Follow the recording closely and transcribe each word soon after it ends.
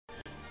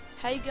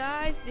Hey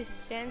guys, this is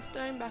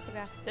Sandstone back with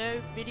our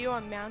third video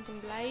on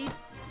Mount&Blade.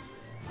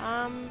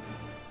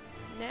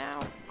 Now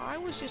I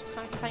was just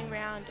kind of playing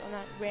around on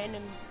that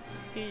random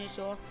beauty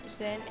store just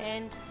then,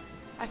 and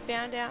I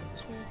found out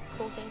some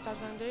cool things I was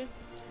going to do.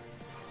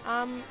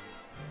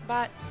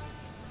 But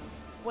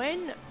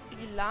when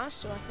you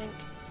last saw, I think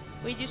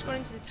we just got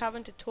into the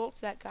tavern to talk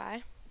to that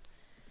guy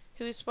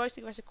who was supposed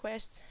to give us a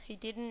quest. He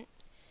didn't.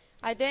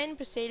 I then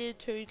proceeded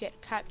to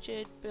get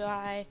captured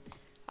by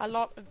a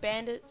lot of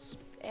bandits,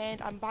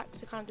 and I'm back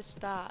to kind of the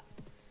start.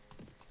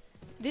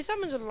 This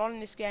happens a lot in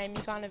this game.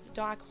 You kind of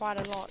die quite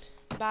a lot,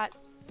 but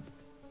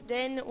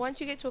then once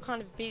you get to a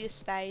kind of bigger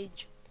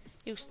stage,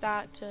 you'll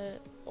start to,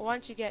 or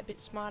once you get a bit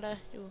smarter,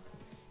 you'll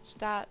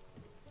start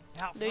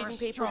losing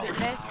people a bit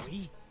less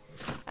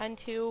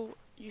until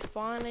you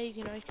finally,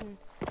 you can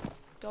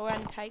go out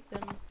and take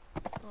them.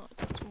 Oh,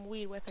 I've got some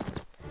weird weapons.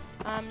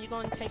 You go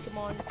and take them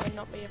on and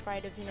not be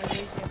afraid of, losing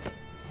everything.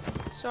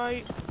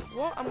 So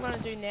what I'm going to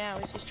do now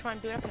is just try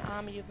and build up an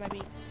army of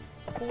maybe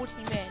 40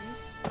 men,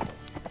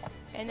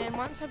 and then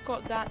once I've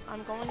got that,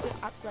 I'm going to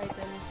upgrade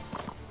them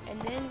and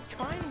then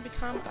try and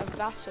become a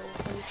vassal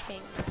for the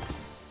king.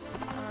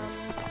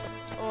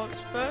 Or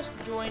first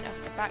join a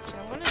faction.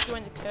 I'm going to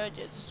join the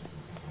Kurgits,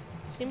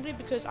 simply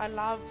because I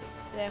love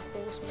their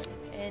horsemen,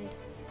 and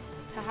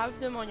to have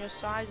them on your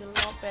side is a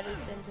lot better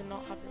than to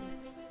not have them.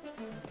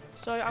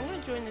 So I'm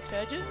going to join the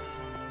Kurgit,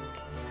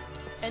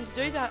 and to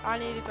do that I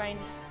need to gain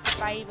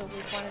favour with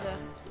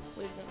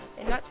with them,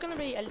 and that's going to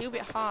be a little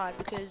bit hard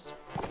because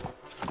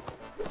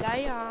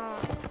they are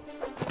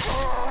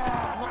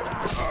not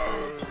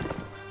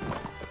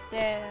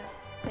their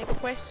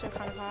quests are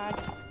kind of hard,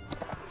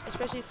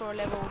 especially for a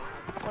level,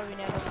 what are we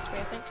now, level 3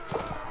 I think.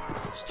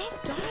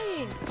 Stop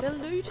dying! They're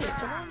looters,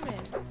 come on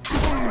man!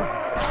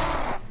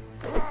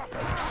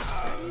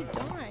 How do you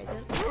die?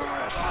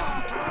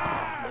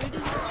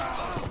 Looters.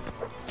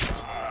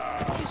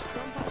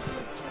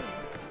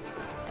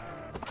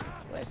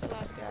 Where's the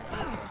last guy?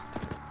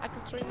 I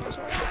can swing my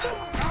sword.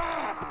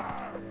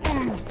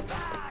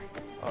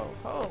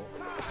 Oh.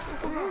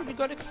 Ooh, we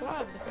got a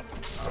club.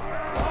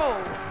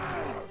 Whoa.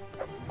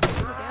 Go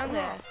down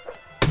there.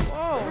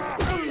 Whoa.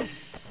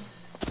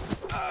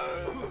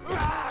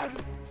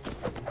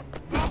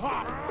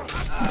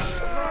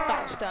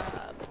 Backstab.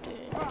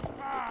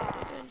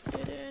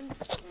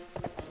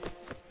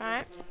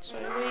 Alright, so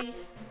we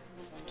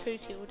 2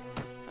 killed.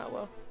 Oh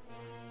well.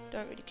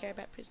 Don't really care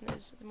about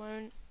prisoners at the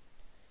moment.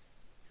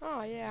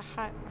 Oh yeah, a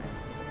hat. I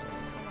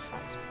have a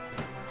hat.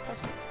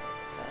 Plus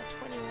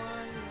 21,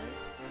 no.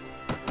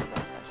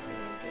 That's actually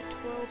really good.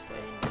 12,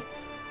 13,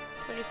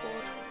 24.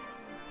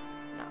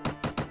 No.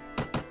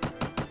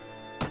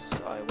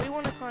 So we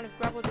want to kind of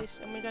grab all this,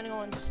 and we're going to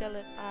go and sell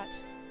it at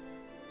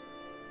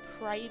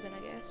Craven, I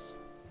guess.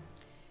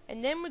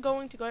 And then we're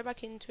going to go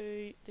back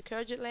into the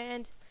Kurgit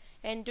land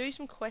and do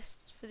some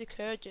quests for the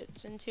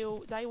Kurgits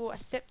until they will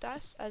accept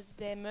us as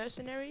their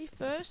mercenary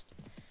first.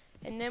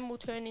 And then we'll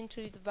turn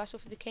into the vassal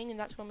for the king, and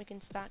that's when we can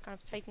start kind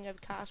of taking over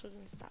castles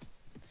and stuff.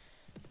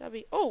 So that'll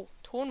be,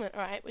 tournament,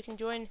 alright, we can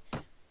join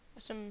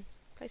some,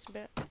 play some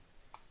better.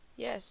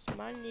 Yes,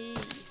 money.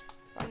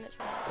 Run, let's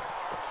run.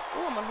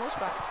 Oh, I'm on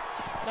horseback.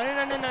 No.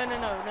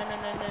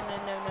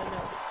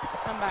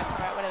 Come back,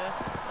 alright, whatever,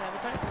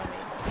 don't follow me.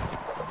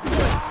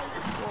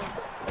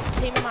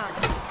 Team them up.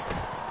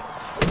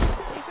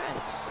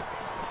 Defense.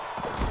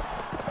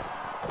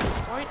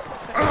 Don't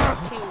get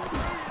killed.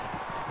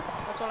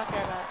 That's all I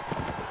care about.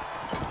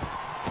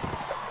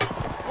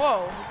 Whoa,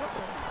 he got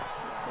me.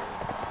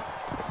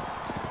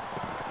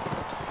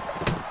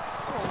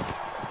 Oh,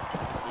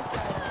 these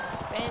guys are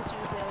fancy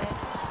with their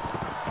lances.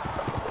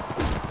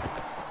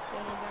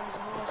 Burning down his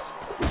horse.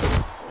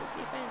 Oh,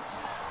 defense.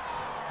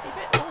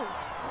 Oh,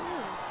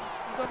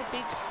 you got a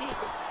big stick.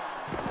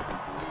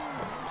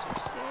 I'm so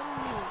scared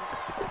of you.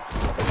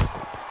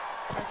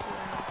 Actually,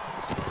 I'm not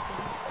scared of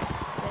him.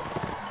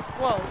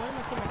 Whoa, where am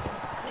I teaming from?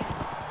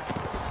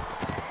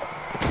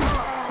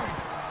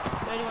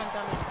 31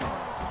 damage.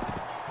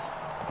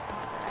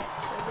 Alright,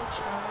 so we'll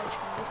charge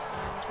from this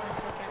side and try and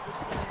take out this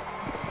guy.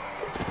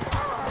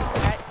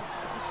 Alright,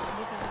 this is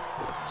looking,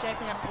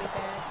 shaping up pretty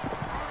bad.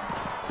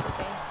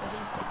 Okay, so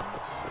he's dead.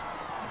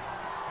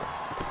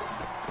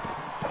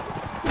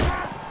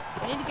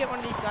 We need to get one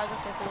of these guys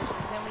off their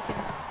horses, then we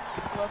can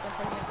work on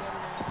taking out the other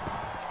guy.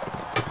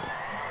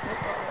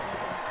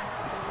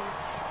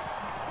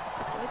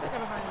 At least I got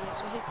behind you,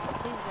 so he's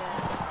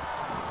there.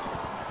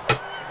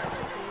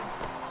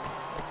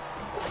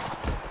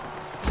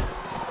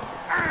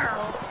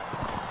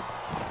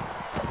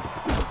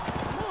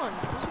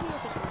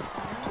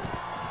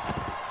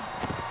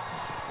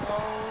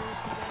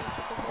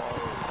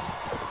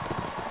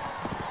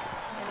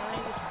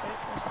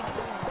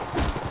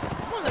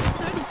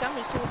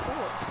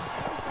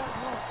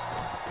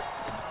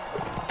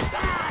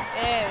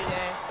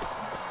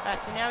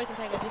 So now we can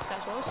take out this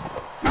guy's horse.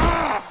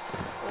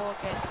 Or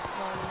get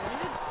more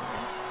wounded.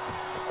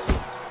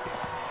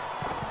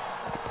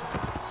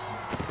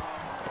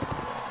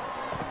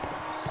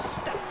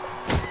 Stop.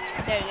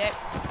 There we go.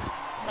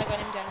 I got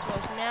him down as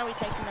well. So now we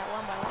take them out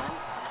one by one.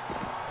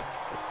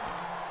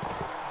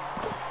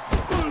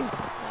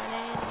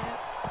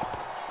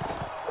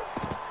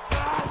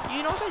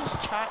 You can also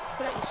just put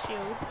out your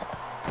shield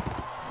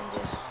and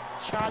just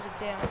charge it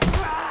down.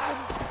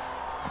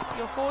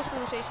 Your horse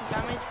will receive some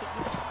damage, but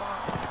you'll be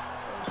fine.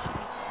 Or you should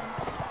be fine.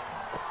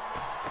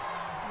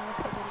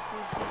 Unless they get a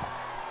good hit.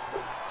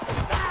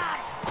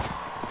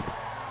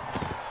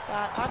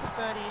 But I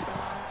prefer to use the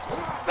line.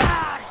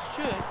 Just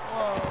should.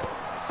 Whoa.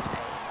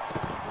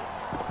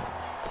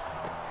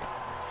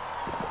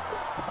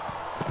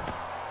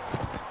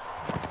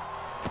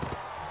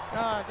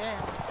 Oh damn.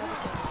 That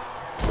was it.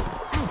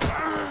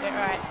 Yeah,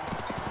 right.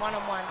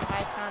 1-on-1.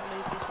 I can't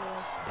lose this war.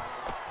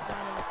 Because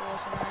I'm in the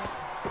force and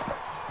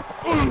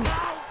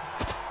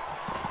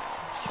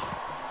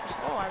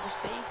oh, I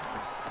received.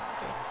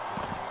 Okay.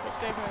 Let's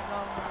go for a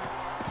long run.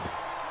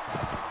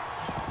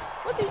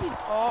 What is it?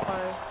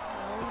 Uh-oh.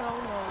 No.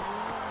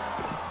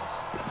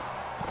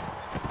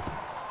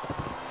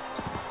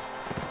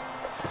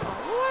 Oh,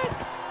 what?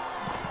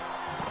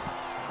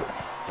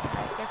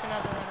 Alright, go for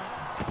another one.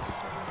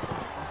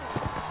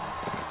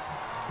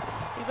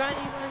 You don't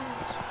even...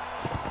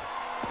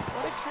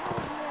 What a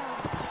coward you are.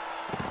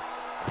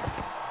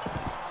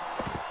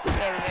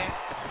 There we go.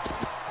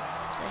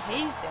 So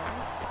he's down.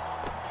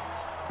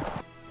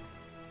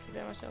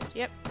 Prepare myself.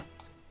 Yep.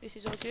 This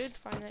is all good.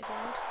 Find that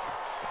ground.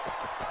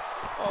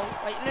 Oh,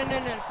 wait. No.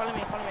 Follow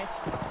me.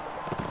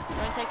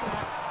 Don't take him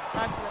out.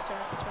 That's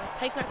right.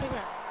 Take him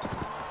out.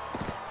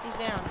 He's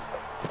down.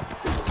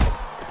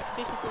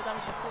 54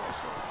 damage to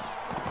force.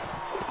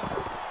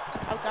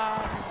 Oh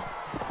god.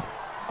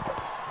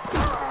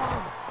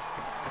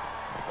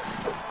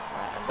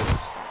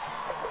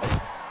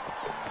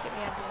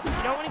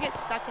 You don't want to get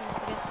stuck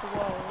against the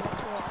wall.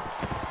 That's what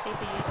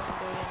CPU doesn't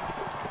do, and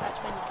that's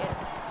when you get it.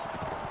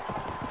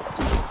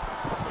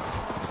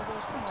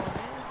 Come on,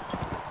 man.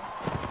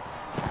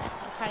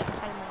 Alright, I'll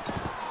cut him off.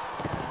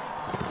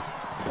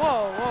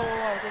 Whoa,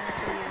 didn't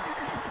kill you.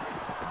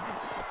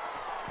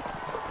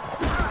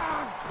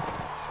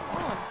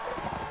 Come on.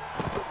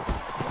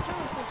 What do you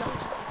want to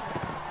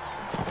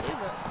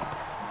do?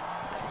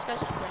 This guy's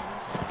just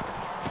random.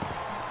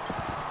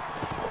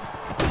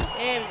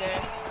 There we go.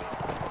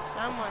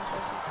 Someone's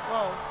versus.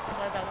 Whoa,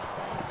 sorry about that.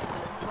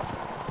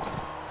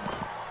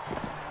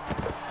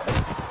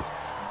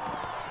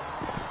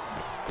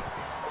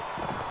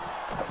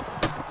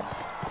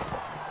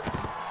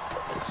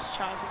 Let's just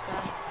charge this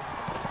guy.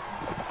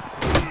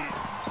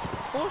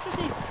 Force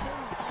receive.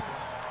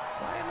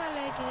 Why am I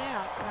lagging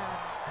out? Wow.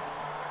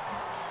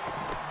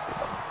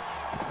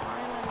 Why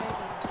am I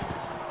lagging?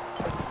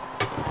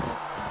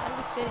 I'm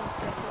just sitting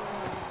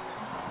separately.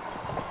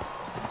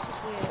 This is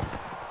weird.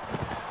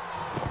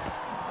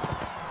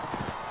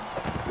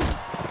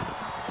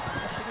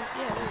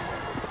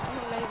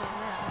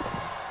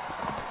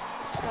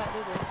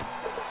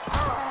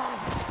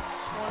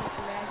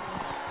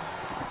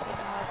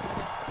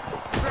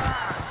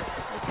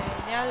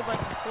 Now the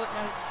button foot,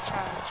 now it's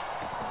charge.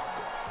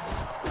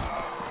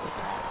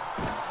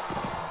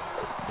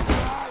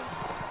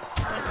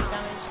 20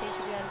 damage, he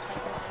should be able to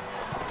take that.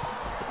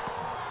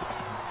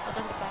 I'll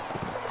go back.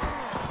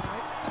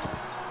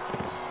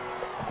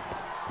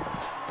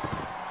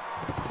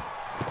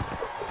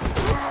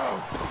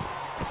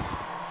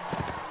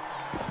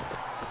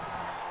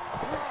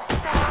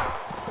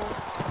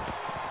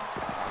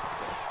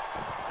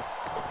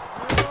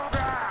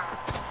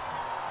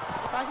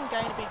 If I can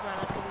gain a big run,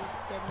 I could be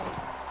dead meat.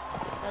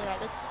 Alright,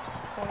 let's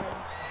corner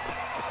him.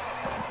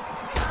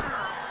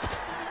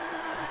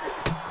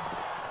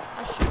 I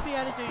should be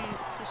able to do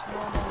just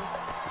normal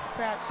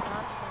crouch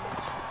stance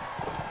damage.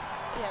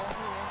 Yeah,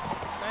 here we are.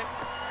 Nope.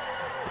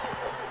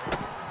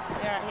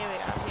 Yeah, here we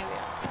are.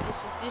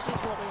 This is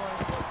what we want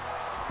to see.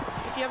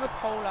 If you have a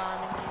pole arm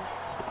and you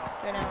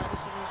go down like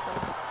this, you just go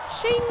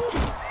shing!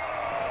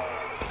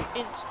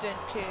 Instant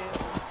kill.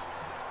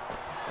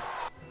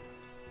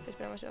 Just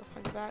spend myself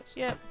 $100.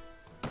 Yep.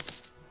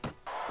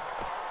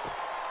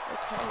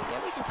 Okay, yeah,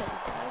 we can take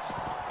these guys.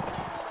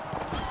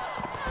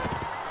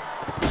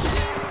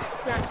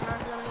 Ground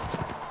command damage.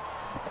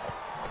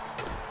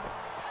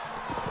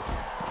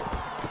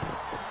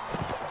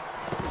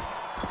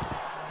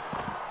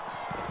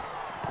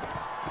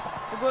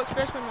 It works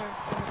best when they're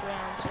on the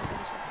ground, so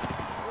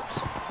whoops.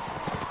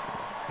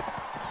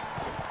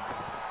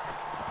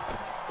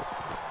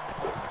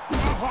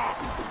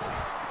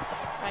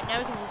 Right, now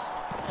we can just...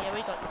 Oh yeah, we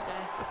got this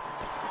guy.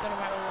 We've got him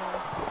right all along.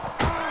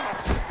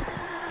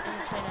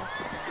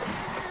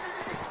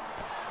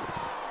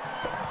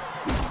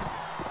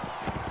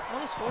 All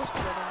this horse to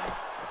go down.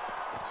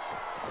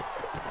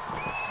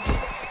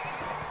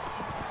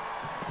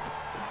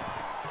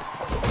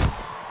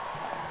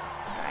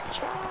 Alright,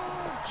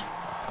 charge!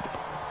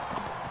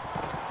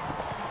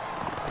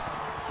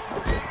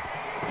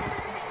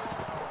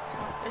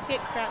 Let's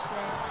get crouch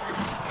lance.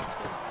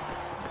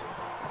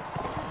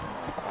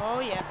 Oh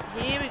yeah,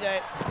 here we go.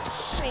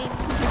 Shing!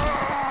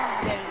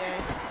 There we go.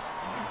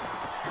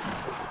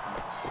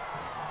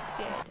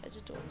 Dead as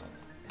a doorknob.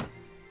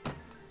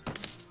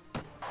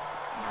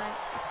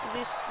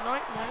 this. No,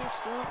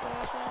 still not the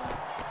last round.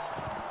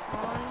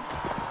 One.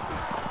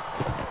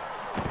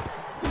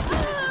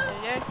 There we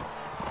go.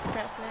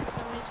 Crouch lance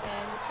damage,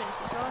 and let's finish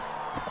this off.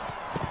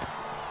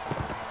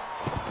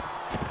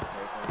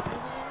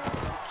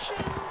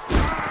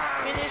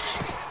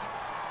 Finished.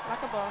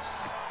 Like a boss.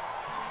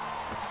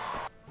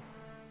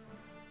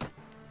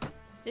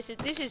 This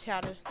is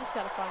how to find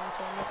the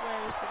tournament.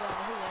 Where is the guy?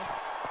 Here.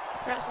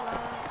 Crouch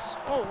lance.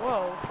 Oh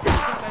whoa.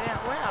 Didn't go down.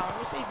 Wow, I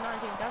received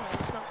 19 damage.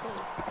 It's not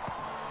cool.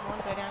 Come on,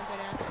 go down.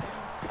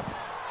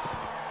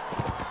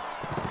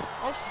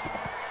 Oh,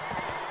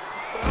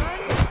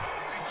 run!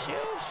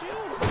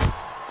 Shield!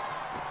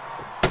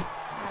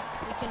 Right,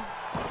 we can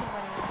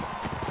run in.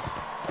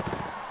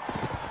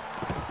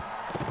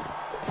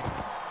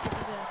 This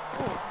is a...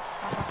 Oh,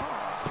 ha.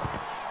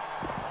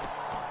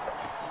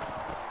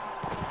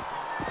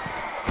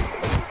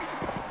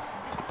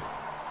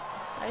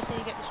 I just need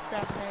to get this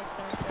crouch now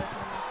so it's open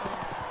on my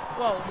phone.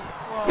 Whoa.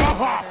 No.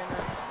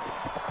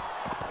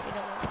 We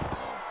don't want that.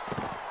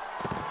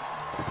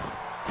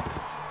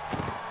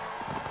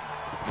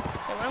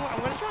 I'm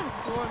going to try and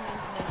draw him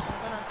into me, so I'm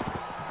going to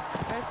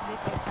go for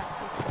this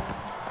tactic.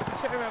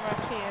 Turn around right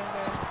here and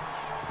go.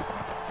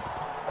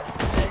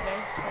 There you go.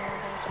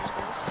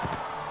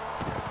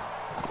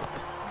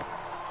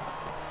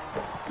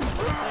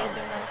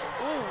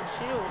 Oh,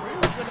 shield. You've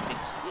got a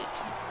big stick.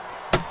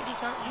 But you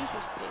can't use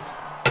your stick.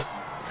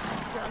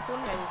 You're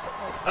uncoordinated.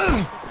 Oh,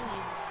 you can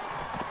use your stick.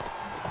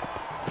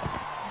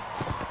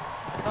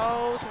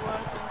 Go to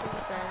work into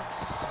the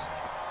fence.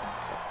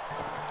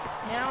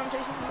 Now I'm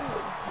chasing you.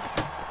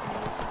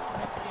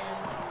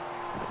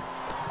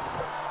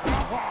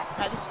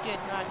 Right, this is good,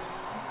 right.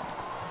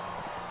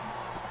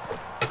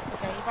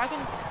 Okay, if I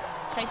can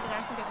chase it, I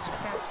can get this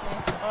crouch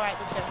nest. Alright,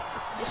 let's go.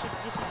 This is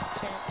the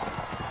chance.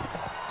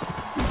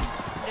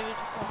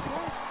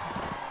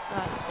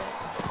 Right, let's go.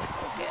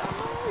 Okay, oh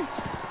no!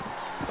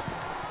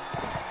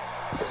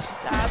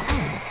 Stab.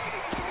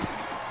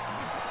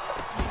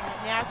 Right,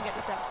 now I can get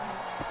the crouch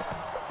nest.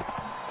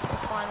 The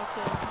final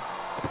kill.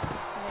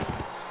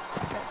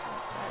 Crouch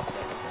nest. Right, let's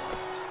go.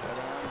 Go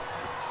down.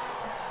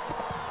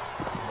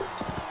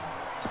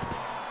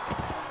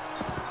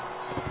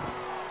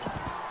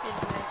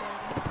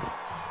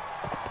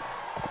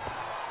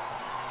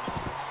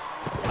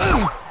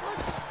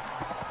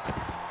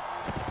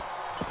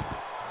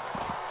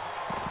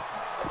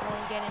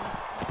 Get him.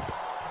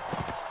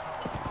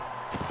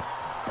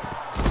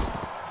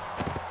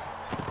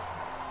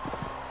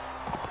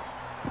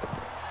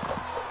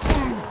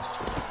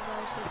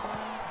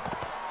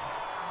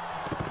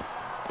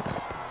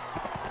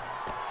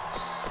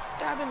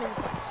 Stab him in the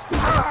face.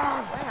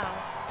 Wow.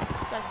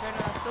 This guy's better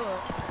than I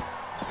thought.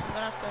 I'm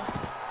gonna have to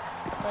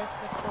go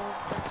for the full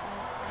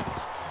consonants.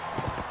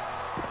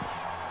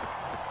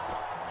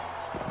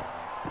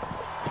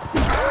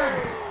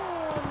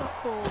 Oh, not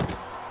cool.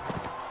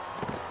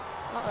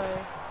 Uh-oh.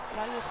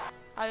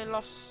 I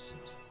lost